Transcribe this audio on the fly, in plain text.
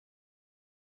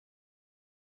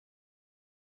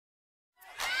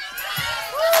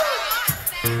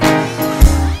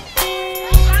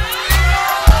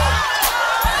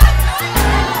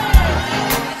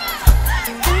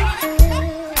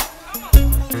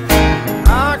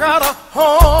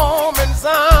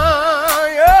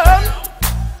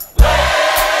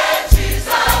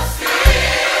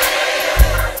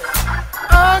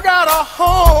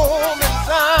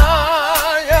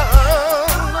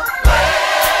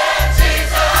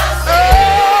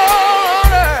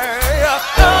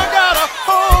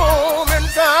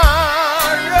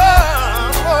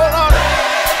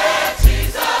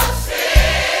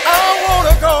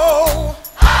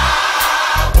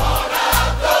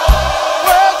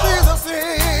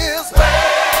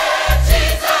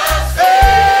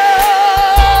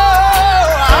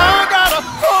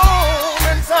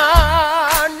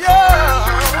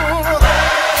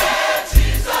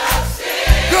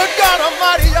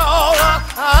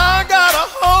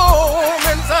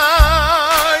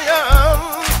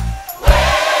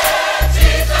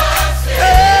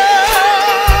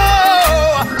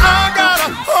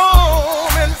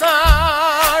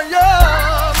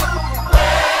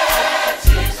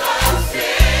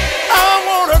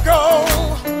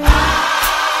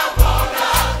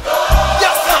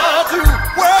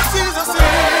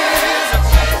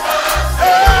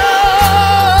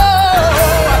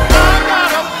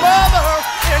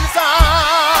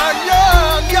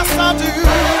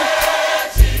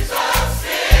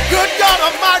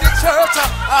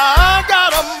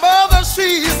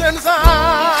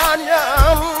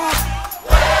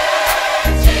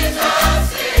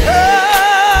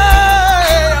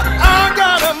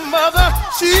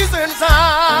in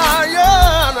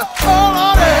Zion. Oh,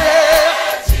 Lord, yeah.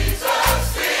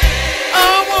 I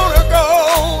wanna go.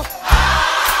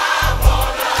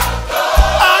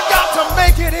 I got to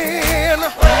make it in.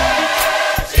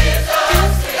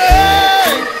 Hey,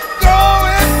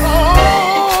 going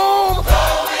home.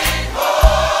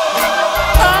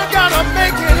 I gotta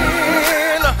make it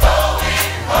in.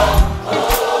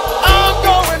 I'm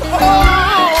going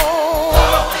home.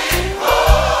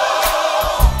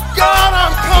 God,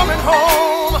 I'm coming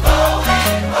home.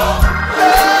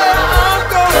 Yeah, I'm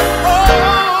going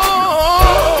home.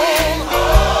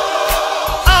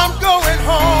 I'm going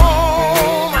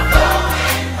home.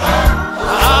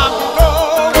 I'm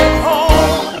going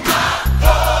home.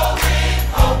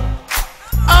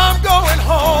 I'm going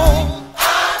home.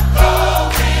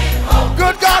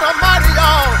 Good God Almighty,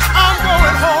 y'all, I'm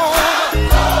going home.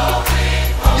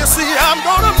 You see, I'm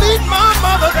gonna meet my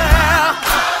mother there.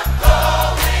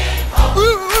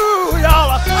 Ooh,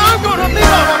 y'all, I'm gonna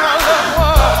meet all of my loved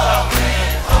ones.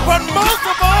 But most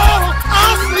of all,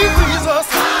 I'll see Jesus.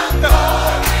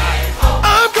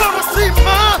 I'm gonna see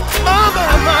my mother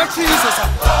and my Jesus.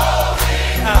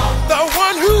 The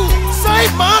one who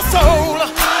saved my soul.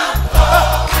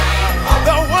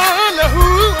 The one who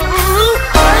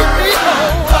made me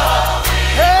whole.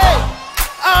 Hey,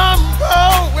 I'm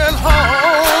going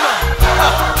home.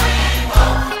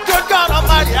 Good God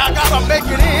Almighty, I gotta make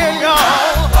it in, y'all.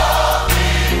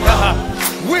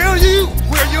 Will you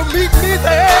meet me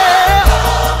there?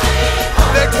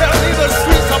 They tell me the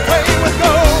streets are paved with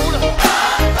gold.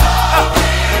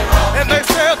 And they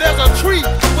say there's a tree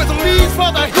with leaves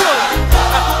for the healing.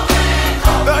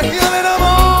 The healing of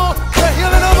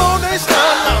all nations.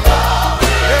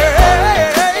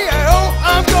 Hey, oh,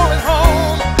 I'm going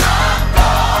home.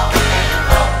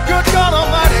 Good God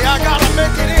Almighty, I gotta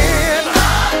make it in.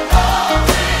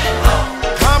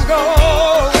 I'm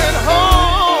going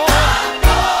home.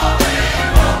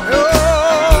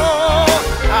 Oh,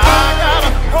 I got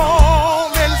a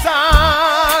home in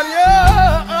Zion.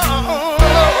 Yeah.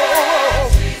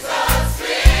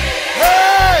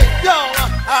 Hey, y'all,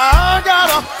 I got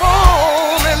a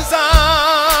home in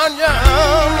Zion.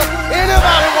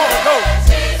 Anybody wanna go?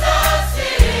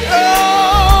 Oh,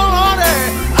 Lordy,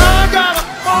 I got a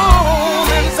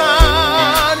home in Zion.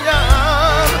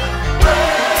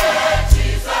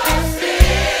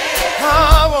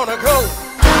 I wanna go.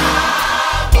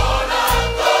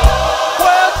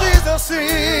 Where Jesus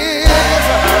is.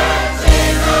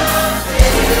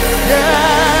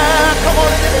 Yeah, come on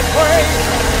and give me praise.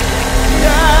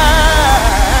 Yeah.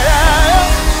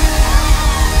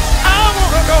 I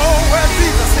wanna go where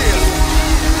Jesus is.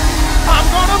 I'm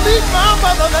gonna meet my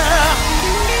mother there.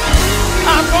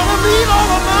 I'm gonna meet all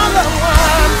of my loved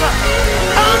ones.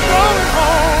 I'm going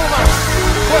home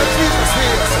where Jesus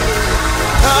is.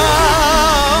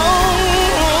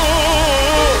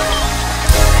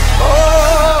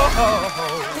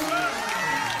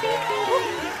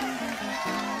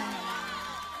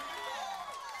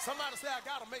 Somebody say I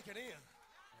gotta make it in.